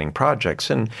exciting projects.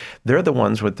 And they're the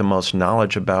ones with the most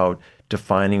knowledge about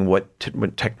defining what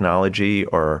technology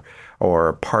or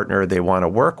partner they want to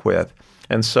work with.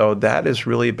 And so that has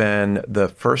really been the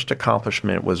first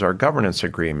accomplishment, was our governance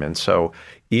agreement. So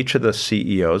each of the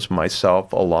CEOs,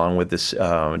 myself, along with this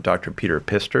Dr. Peter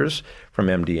Pisters from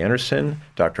MD Anderson,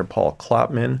 Dr. Paul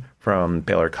Klopman from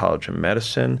Baylor College of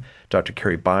Medicine, Dr.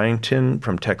 Kerry Byington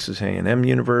from Texas A&M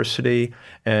University,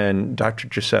 and Dr.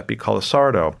 Giuseppe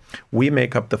Colasardo. We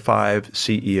make up the 5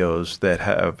 CEOs that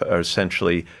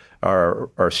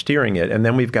are steering it. And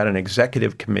then we've got an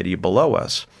executive committee below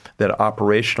us that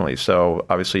operationally, so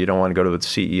obviously you don't want to go to the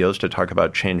CEOs to talk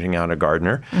about changing out a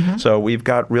gardener. Mm-hmm. So we've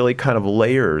got really kind of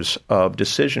layers of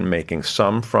decision making,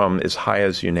 some from as high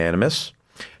as unanimous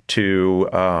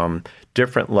to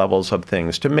different levels of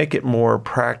things to make it more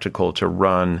practical to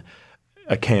run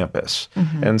a campus.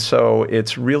 Mm-hmm. And so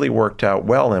it's really worked out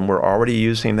well, and we're already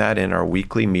using that in our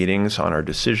weekly meetings on our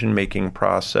decision-making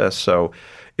process. So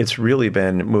it's really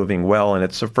been moving well, and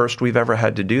it's the first we've ever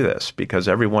had to do this, because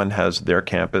everyone has their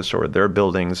campus or their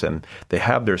buildings and they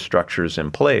have their structures in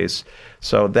place.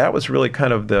 So that was really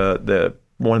kind of the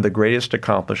one of the greatest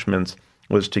accomplishments,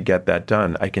 was to get that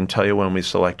done. I can tell you, when we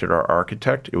selected our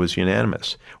architect, it was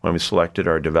unanimous. When we selected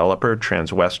our developer,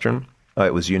 Transwestern,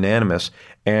 it was unanimous.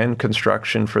 And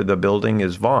construction for the building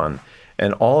is Vaughan.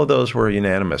 And all of those were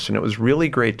unanimous. And it was really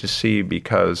great to see,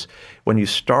 because when you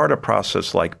start a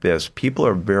process like this, people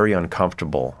are very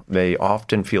uncomfortable. They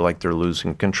often feel like they're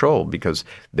losing control because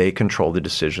they control the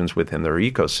decisions within their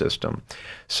ecosystem.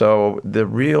 So the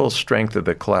real strength of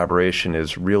the collaboration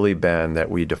has really been that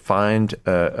we defined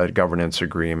a governance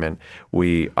agreement,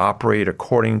 we operate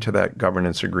according to that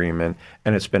governance agreement,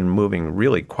 and it's been moving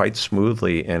really quite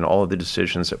smoothly in all of the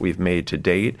decisions that we've made to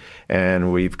date.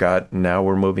 And now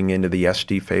we're moving into the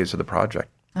SD phase of the project.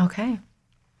 Okay.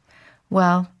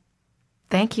 Well,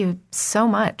 thank you so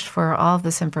much for all of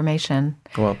this information.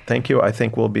 Well, thank you. I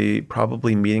think we'll be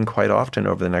probably meeting quite often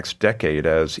over the next decade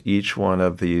as each one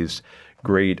of these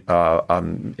great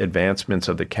advancements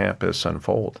of the campus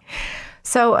unfold.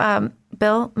 So,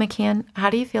 Bill McKeon, how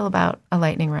do you feel about a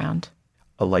lightning round?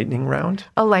 A lightning round?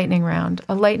 A lightning round.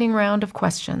 A lightning round of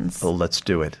questions. Oh, let's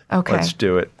do it. Okay. Let's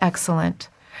do it. Excellent.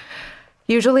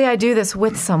 Usually I do this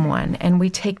with someone and we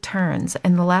take turns.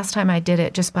 And the last time I did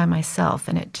it just by myself,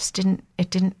 and it just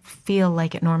didn't feel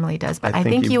like it normally does. But I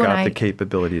think you've got the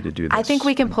capability to do this. I think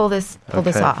we can pull this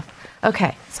off.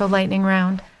 Okay. So lightning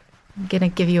round. I'm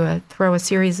going to throw a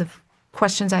series of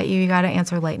questions at you. You got to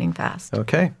answer lightning fast.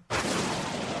 Okay.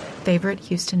 Favorite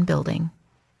Houston building?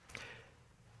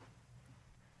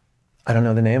 I don't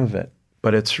know the name of it,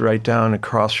 but it's right down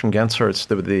across from Gensler. It's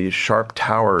the Sharp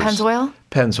Towers. Pennzoil?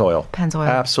 Pennzoil. Pennzoil.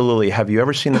 Absolutely. Have you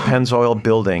ever seen the Pennzoil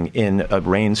building in a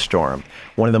rainstorm?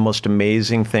 One of the most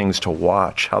amazing things to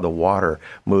watch, how the water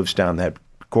moves down that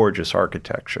gorgeous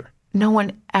architecture. No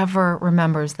one ever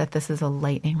remembers that this is a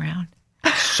lightning round.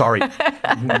 Sorry.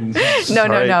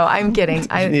 No. I'm kidding.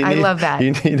 I love that.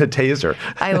 You need a taser.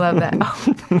 I love that.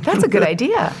 Oh, that's a good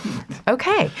idea.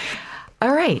 Okay.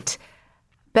 All right.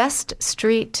 Best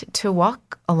street to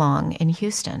walk along in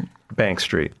Houston? Bank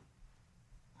Street.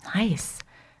 Nice.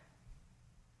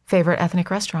 Favorite ethnic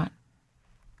restaurant?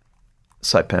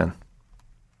 Saipan.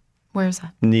 Where's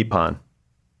that? Nippon.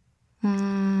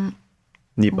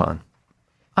 Nippon.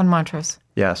 On Montrose?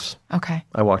 Yes. Okay.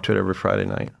 I walk to it every Friday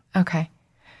night. Okay.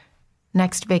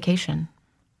 Next vacation?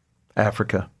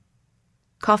 Africa.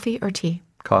 Coffee or tea?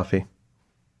 Coffee.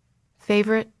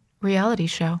 Favorite reality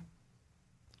show?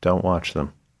 Don't watch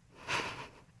them.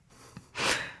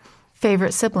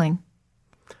 Favorite sibling?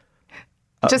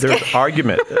 There's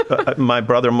argument. My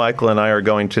brother Michael and I are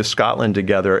going to Scotland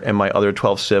together, and my other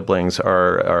 12 siblings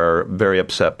are very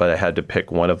upset, but I had to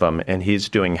pick one of them, and he's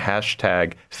doing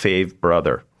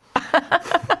 #FaveBrother.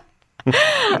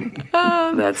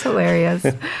 Oh, that's hilarious.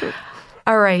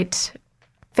 All right.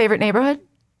 Favorite neighborhood?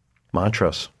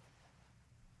 Montrose.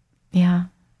 Yeah.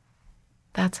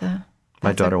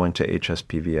 My daughter went to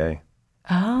HSPVA.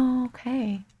 Oh,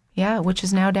 okay. Yeah, which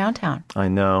is now downtown. I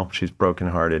know. She's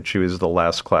brokenhearted. She was the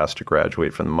last class to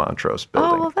graduate from the Montrose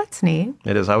building. Oh, well, that's neat.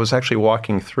 It is. I was actually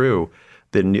walking through,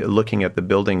 looking at the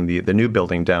building, the new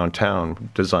building downtown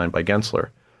designed by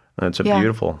Gensler. And it's a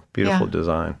beautiful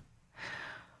design.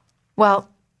 Well,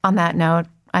 on that note,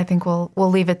 I think we'll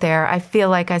leave it there. I feel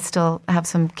like I still have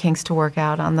some kinks to work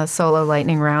out on the solo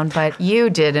lightning round, but you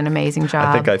did an amazing job.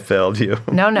 I think I failed you.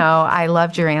 No, I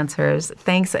loved your answers.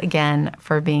 Thanks again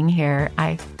for being here.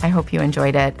 I hope you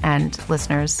enjoyed it, and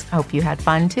listeners, hope you had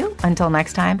fun too. Until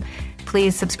next time,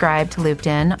 please subscribe to Looped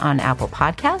In on Apple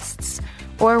Podcasts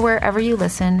or wherever you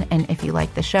listen. And if you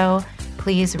like the show,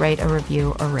 please rate a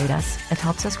review or rate us. It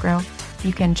helps us grow.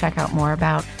 You can check out more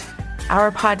about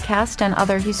our podcast and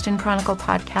other Houston Chronicle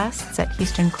podcasts at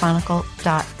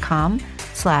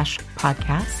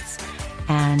houstonchronicle.com/podcasts.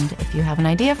 And if you have an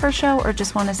idea for a show or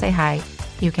just want to say hi,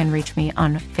 you can reach me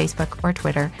on Facebook or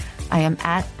Twitter. I am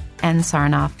at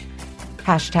 @NSarnoff,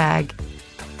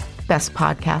 #best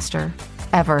podcaster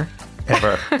ever.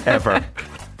 Ever.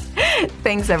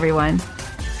 Thanks, everyone.